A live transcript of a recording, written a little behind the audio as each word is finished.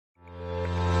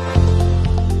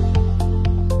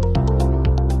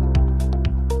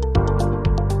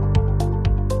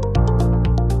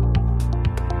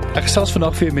Gesels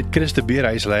vandag weer met Chris de Beer,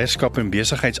 hy is leierskap en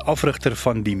besigheidsafrigter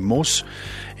van die Mos,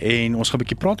 en ons gaan 'n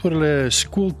bietjie praat oor hulle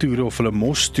skooltoere of hulle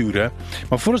Mos-toere.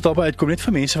 Maar voor ons daarby uitkom, net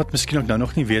vir mense wat miskien ook nou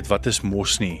nog nie weet, wat is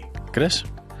Mos nie? Chris?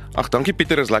 Ag, dankie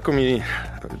Pieter, is lekker om hier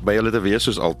by julle te wees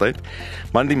soos altyd.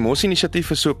 Maar die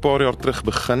Mos-inisiatief is so 'n paar jaar terug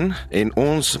begin en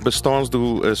ons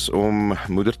bestaansdoel is om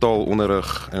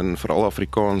moedertaalonderrig in veral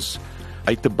Afrikaans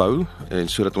uit te bou en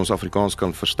sodat ons Afrikaans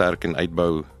kan versterk en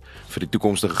uitbou vir die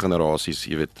toekomstige generasies,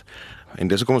 jy weet. En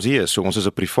dis hoekom ons hier is. So ons is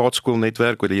 'n privaat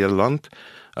skoolnetwerk oor die hele land.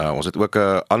 Ons het ook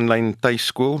 'n aanlyn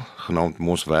tuiskool genaamd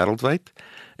Mos Wêreldwyd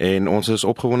en ons is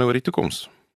opgewonde oor die toekoms.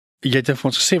 Jy het vir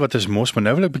ons gesê wat is Mos, maar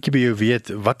nou wil ek 'n bietjie by jou weet,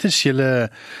 wat is julle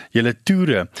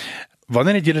toere?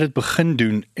 Wanneer het julle dit begin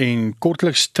doen en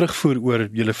kortliks terugvoer oor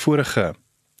julle vorige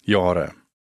jare?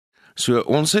 So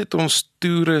ons het ons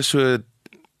toere so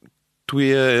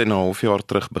 2,5 jaar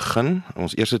terug begin.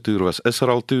 Ons eerste toer was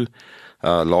Israel toe.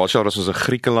 Laas jaar was ons in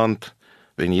Griekeland.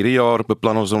 En hierdie jaar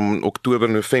beplan ons om Oktober,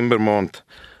 November maand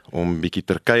om bietjie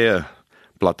Turkye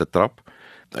plat te trap.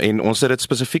 En ons het dit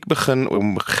spesifiek begin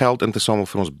om geld in te samel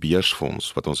vir ons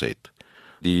beursfonds wat ons het.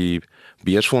 Die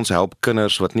beursfonds help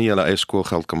kinders wat nie hulle eie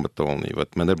skoolgeld kan betaal nie,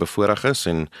 wat minder bevoorreg is,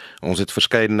 en ons het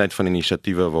verskeidenheid van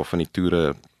inisiatiewe waarvan die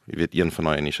toere, jy weet, een van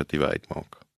daai inisiatiewe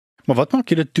uitmaak. Maar wat maak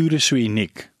julle toere so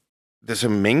uniek? Dis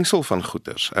 'n mengsel van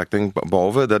goeders. Ek dink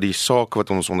behalwe dat die saak wat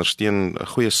ons ondersteun 'n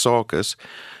goeie saak is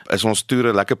ons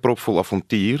toere lekker propvol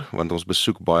avontuur, want ons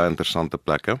besoek baie interessante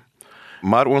plekke.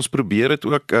 Maar ons probeer dit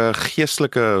ook 'n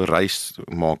geestelike reis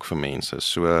maak vir mense.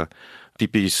 So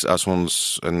tipies as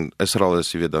ons in Israel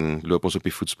is, jy weet, dan loop ons op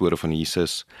die voetspore van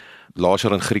Jesus. Laas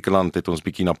jaar in Griekeland het ons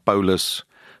bietjie na Paulus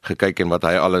gekyk en wat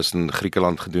hy alles in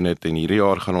Griekeland gedoen het, en hierdie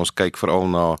jaar gaan ons kyk veral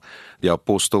na die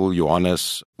apostel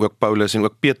Johannes, ook Paulus en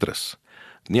ook Petrus.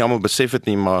 Nie almal besef dit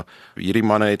nie, maar hierdie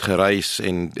manne het gereis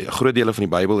en groot dele van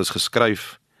die Bybel is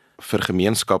geskryf vir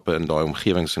gemeenskappe in daai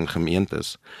omgewings en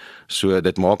gemeentes. So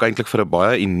dit maak eintlik vir 'n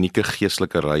baie unieke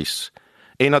geestelike reis.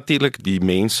 En natuurlik die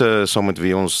mense saam met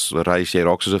wie ons reis, jy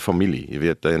raak soos 'n familie, jy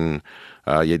weet, en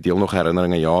jy deel nog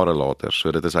herinneringe jare later.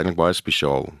 So dit is eintlik baie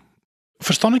spesiaal.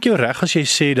 Verstaan ek jou reg as jy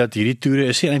sê dat hierdie toere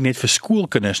is nie eintlik net vir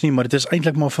skoolkinders nie, maar dit is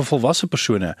eintlik maar vir volwasse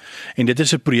persone, en dit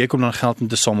is 'n projek om dan geld in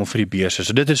te samel vir die beurse.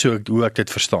 So dit is hoe ek dit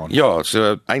verstaan. Ja,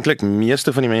 so eintlik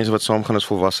meeste van die mense wat saamgaan is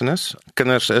volwassenes.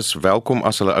 Kinders is welkom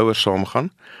as hulle ouers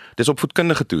saamgaan. Dis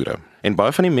opvoedkundige toere. En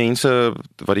baie van die mense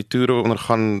wat die toere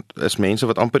ondergaan is mense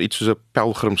wat amper iets soos 'n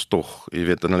pelgrimstog, jy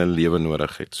weet, in hulle lewe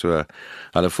nodig het. So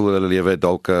hulle voel hulle lewe het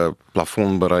dalk 'n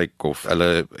plafon bereik, of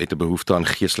hulle het 'n behoefte aan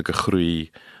geestelike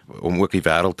groei, om ook die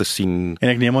wêreld te sien. En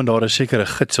ek neem aan daar is sekere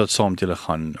gids wat saam met julle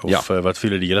gaan, of Ja. wat vir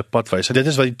julle die hele pad wys. Dit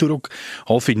is wat die toer ook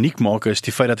half uniek maak, is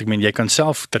die feit dat jy kan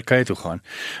self Turkye toe gaan,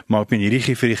 maar hierdie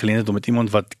gee vir die geleentheid om met iemand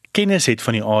wat kennis het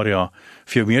van die area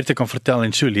vir jou meer te kan vertel,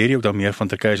 en so leer jy ook dan meer van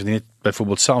Turkye as jy net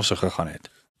byvoorbeeld self so gegaan het.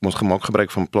 Ons gemaak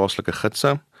gebruik van plaaslike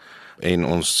gidse en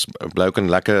ons bly ook in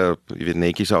lekker, jy weet,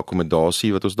 netjiese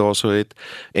akkommodasie wat ons daarso het.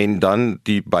 En dan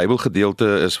die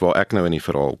Bybelgedeelte is waar ek nou in die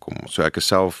verhaal kom. So ek is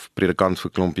self predikant vir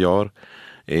 'n klomp jaar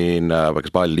en ek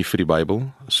is baie lief vir die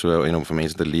Bybel. So, en om vir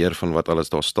mense te leer van wat alles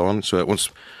daar staan. So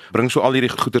ons bring so al hierdie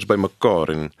goeders bymekaar,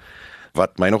 en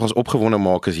wat my nogals opgewonde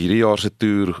maak is hierdie jaar se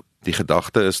toer, die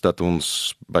gedagte is dat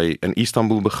ons in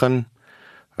Istanbul begin.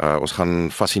 Ons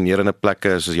gaan fascinerende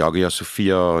plekke soos Hagia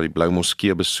Sophia, die Blou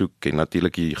Moskee besoek, en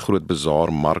natuurlik die groot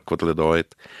bazaar mark wat hulle daar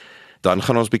het. Dan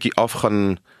gaan ons bietjie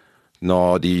afgaan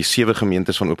na die sewe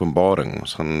gemeentes van Openbaring.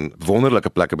 Ons gaan wonderlike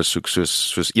plekke besoek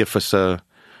soos Efese,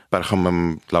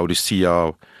 Pergamum,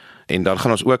 Laodicea, en dan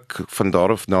gaan ons ook van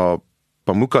daar af na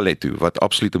Pamukkale toe, wat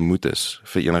absolute moed is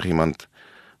vir enigiemand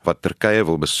wat Turkye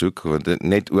wil besoek, want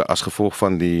net as gevolg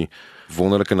van die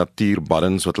wonderlike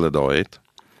natuurbaddens wat hulle daar het.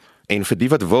 En vir die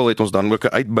wat wil, het ons dan ook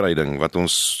 'n uitbreiding, wat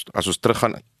ons, as ons terug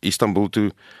gaan Istanbul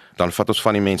toe, dan vat ons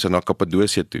van die mense na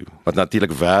Kappadosie toe, wat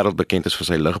natuurlik wêreldbekend is vir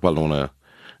sy lugballonne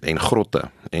en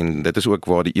grotte. En dit is ook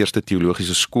waar die eerste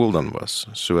teologiese skool dan was.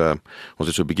 So ons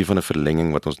het so 'n bietjie van 'n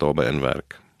verlenging wat ons daarbey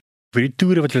inwerk. Vir die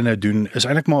toere wat julle nou doen, is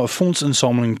eintlik maar 'n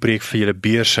fondsinsameling projek vir julle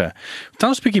beurse. Vertel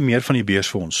ons 'n bietjie meer van die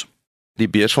beursfonds. Die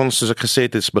beursfonds, soos ek gesê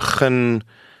het, is begin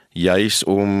juis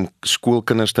om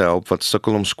skoolkinders te help wat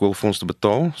sukkel om skoolfonds te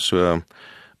betaal. So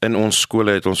in ons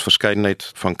skole het ons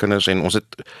verskeidenheid van kinders, en ons het,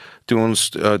 toe ons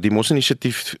die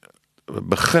Mos-inisiatief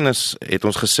begin is, het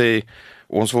ons gesê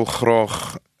ons wil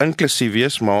graag inklusief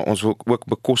wees, maar ons wil ook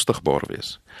bekostigbaar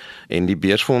wees. En die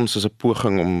beursfonds is 'n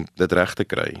poging om dit reg te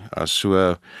kry.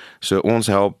 So ons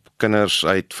help kinders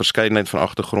uit verskeidenheid van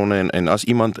agtergronde, en as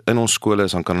iemand in ons skole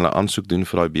is, dan kan hulle aansoek doen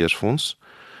vir daai beursfonds.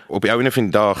 Op die einde van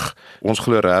die dag, ons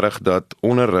glo regtig dat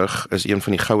onderrig is een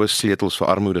van die goue sleutels vir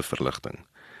armoedeverligting.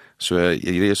 So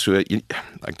hierdie is so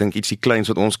ek dink ietsie kleins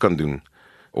wat ons kan doen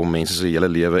om mense se hele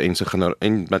lewe en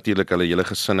natuurlik hulle hele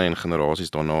gesinne en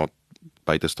generasies daarna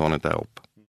by te staan en te help.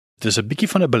 Dit is 'n bietjie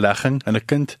van 'n belegging in 'n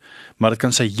kind, maar dit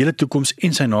kan sy hele toekoms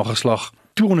en sy nageslag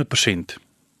 200%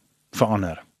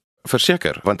 verander.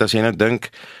 Verseker, want as jy nou dink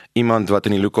iemand wat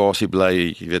in die lokasie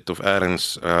bly, jy weet of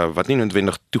ergens wat nie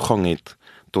noodwendig toegang het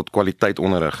tot kwaliteit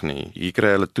onderrig nie. Hier kry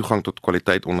hulle toegang tot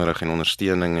kwaliteit onderrig en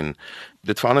ondersteuning en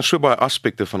dit verander so baie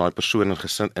aspekte van daai persoon en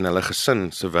gesin in hulle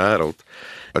gesin se wêreld.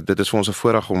 Dit is vir ons 'n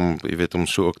voorreg om, jy weet, om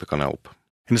so ook te kan help.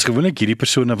 En dis gewoonlik hierdie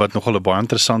persone wat nogal 'n baie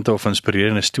interessante of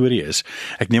inspirerende storie is.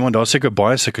 Ek neem aan daar seker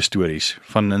baie sulke stories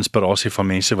van inspirasie van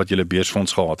mense wat julle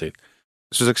beursfonds gehad het.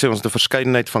 Soos ek sê, ons het 'n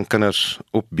verskeidenheid van kinders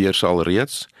op beurse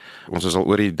alreeds. Ons is al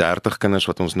oor die 30 kinders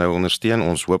wat ons nou ondersteun.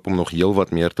 Ons hoop om nog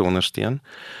heelwat meer te ondersteun.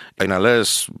 En hulle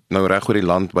is nou reg oor die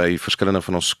land by verskillende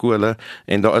van ons skole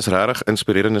en daar is regtig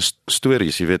inspirerende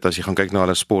stories, jy weet, as jy gaan kyk na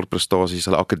hulle sportprestasies,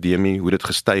 hulle akademie, hoe dit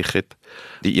gestyg het.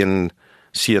 Die een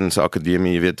seun se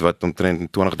akademie, jy weet, wat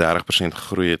omtrent 20-30%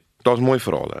 gegroei het. Daar's mooi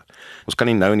verhale. Ons kan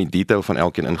nie nou in die detail van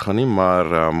elkeen ingaan nie,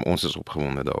 maar ons is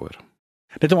opgewonde daaroor.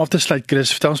 Net om af te sluit,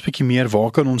 Chris, vertel ons 'n bietjie meer,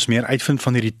 waar kan ons meer uitvind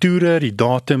van hierdie toere, die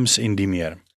datums en die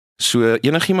meer? So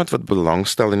enigiemand wat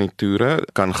belangstel in die toere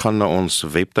kan gaan na ons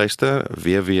webtuiste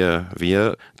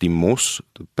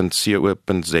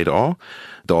www.dimos.co.za.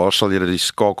 Daar sal jy die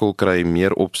skakel kry,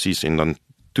 meer opsies en dan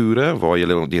toere waar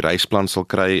jy die reisplan sal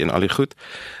kry en al die goed.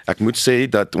 Ek moet sê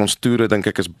dat ons toere dink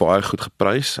ek is baie goed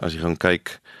geprys as jy gaan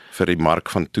kyk vir die mark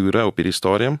van toere op hierdie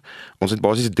stadium. Ons het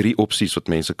basies 3 opsies wat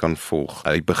mense kan volg.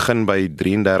 Hy begin by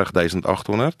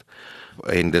 33.800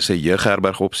 en dis 'n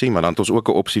jeugherberg opsie, maar dan het ons ook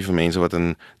 'n opsie vir mense wat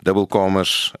in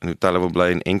dubbelkamers in hotelle wil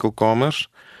bly en enkelkamers.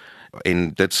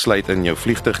 En dit sluit in jou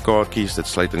vliegtuigkaartjies, dit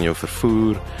sluit in jou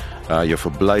vervoer, jou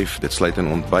verblyf, dit sluit in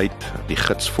ontbyt, die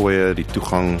gidsfooie, die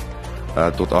toegang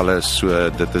tot alles. So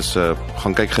dit is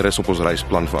gaan kyk gerus op ons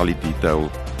reisplan vir al die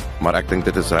detail, maar ek dink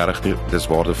dit is regtig dis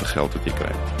waarde vir geld wat jy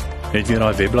kry. Het jy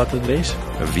daai webbladadres?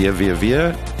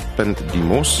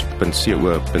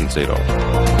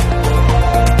 www.dimos.co.za